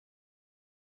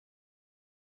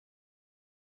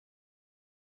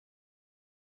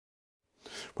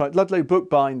Right, Ludlow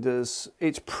Bookbinders,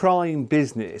 its prime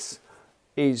business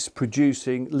is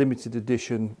producing limited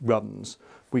edition runs.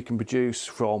 We can produce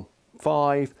from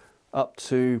 5 up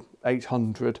to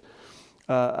 800,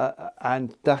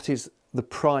 and that is the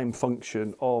prime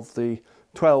function of the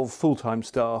 12 full-time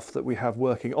staff that we have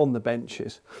working on the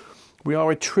benches. We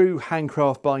are a true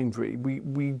handcraft bindery.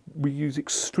 We use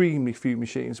extremely few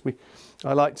machines.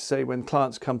 I like to say when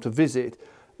clients come to visit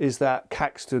is that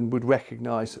Caxton would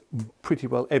recognise pretty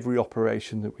well every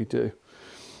operation that we do.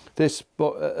 This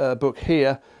book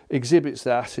here exhibits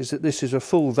that, is that this is a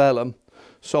full vellum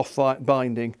soft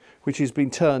binding which has been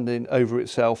turned in over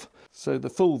itself. So the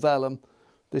full vellum,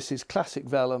 this is classic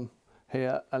vellum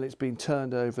here, and it's been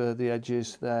turned over the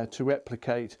edges there to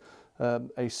replicate a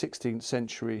 16th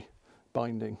century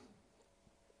binding.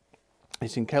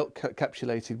 It's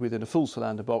encapsulated within a full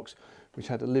cylinder box which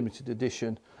had a limited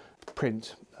edition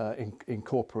print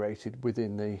incorporated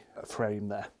within the frame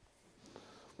there.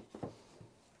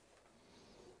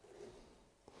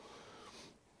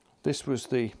 This was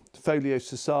the Folio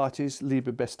Society's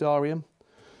Liber Bestarium.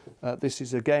 This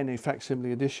is again a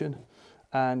facsimile edition,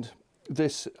 and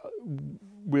this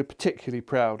we're particularly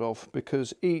proud of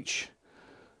because each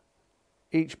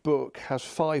book has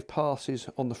 5 passes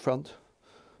on the front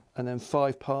and then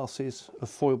 5 passes of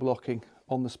foil blocking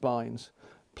on the spines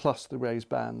plus the raised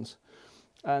bands,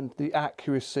 and the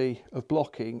accuracy of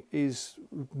blocking is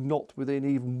not within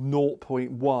even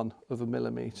 0.1 of a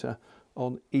millimetre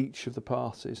on each of the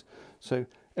passes. So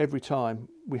every time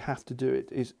we have to do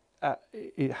it,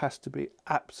 it has to be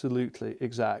absolutely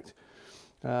exact,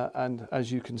 and as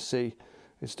you can see,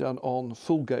 it's done on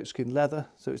full goatskin leather,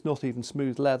 so it's not even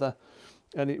smooth leather,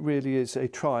 and it really is a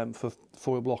triumph of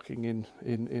foil blocking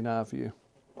in our view.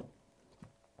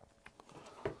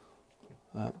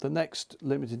 The next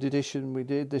limited edition we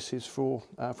did, this is for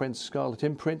our friends Scarlet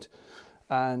Imprint,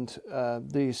 and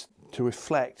these to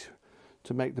reflect,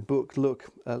 to make the book look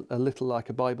a little like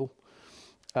a Bible,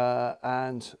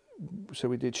 and so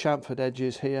we did chamfered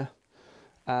edges here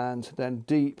and then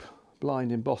deep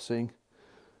blind embossing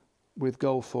with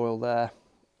gold foil there,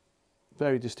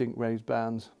 very distinct raised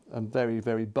bands and very,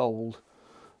 very bold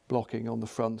blocking on the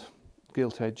front,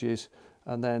 gilt edges,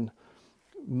 and then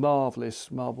marvellous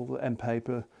marble end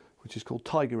paper which is called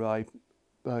Tiger Eye,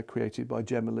 created by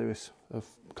Gemma Lewis of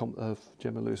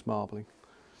Gemma Lewis Marbling.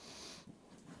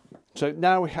 So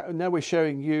now we're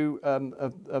showing you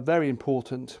a very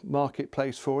important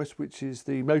marketplace for us, which is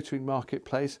the motoring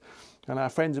marketplace, and our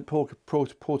friends at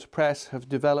Porter Press have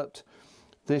developed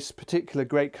this particular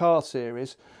great car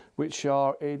series, which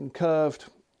are in curved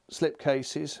slip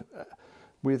cases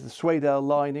with Suedale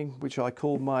lining, which I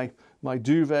call my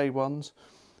duvet ones,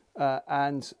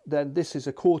 and then this is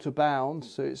a quarter bound,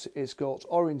 so it's got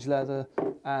orange leather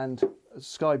and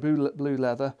sky blue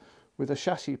leather with a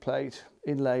chassis plate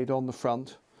inlaid on the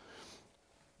front,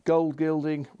 gold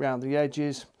gilding round the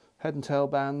edges, head and tail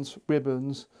bands,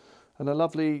 ribbons, and a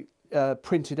lovely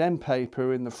printed end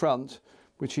paper in the front,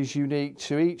 which is unique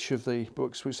to each of the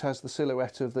books, which has the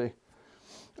silhouette of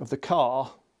the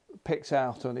car picked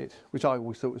out on it, which I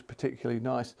always thought was particularly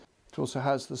nice. It also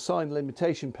has the signed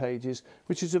limitation pages,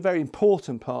 which is a very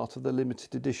important part of the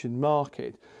limited edition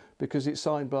market because it's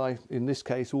signed by, in this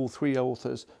case, all 3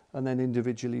 authors and then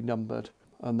individually numbered.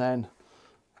 And then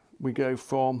we go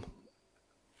from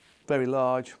very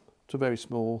large to very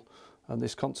small, and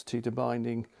this concertina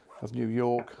binding of New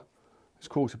York is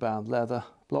quarter bound leather,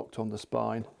 blocked on the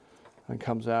spine, and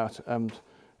comes out and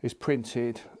is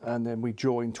printed, and then we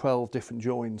join 12 different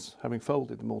joins, having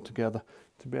folded them all together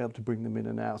to be able to bring them in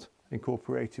and out,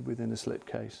 incorporated within a slip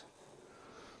case.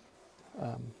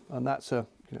 And that's a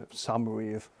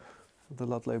summary of the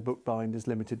Ludlow Bookbinders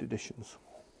limited editions.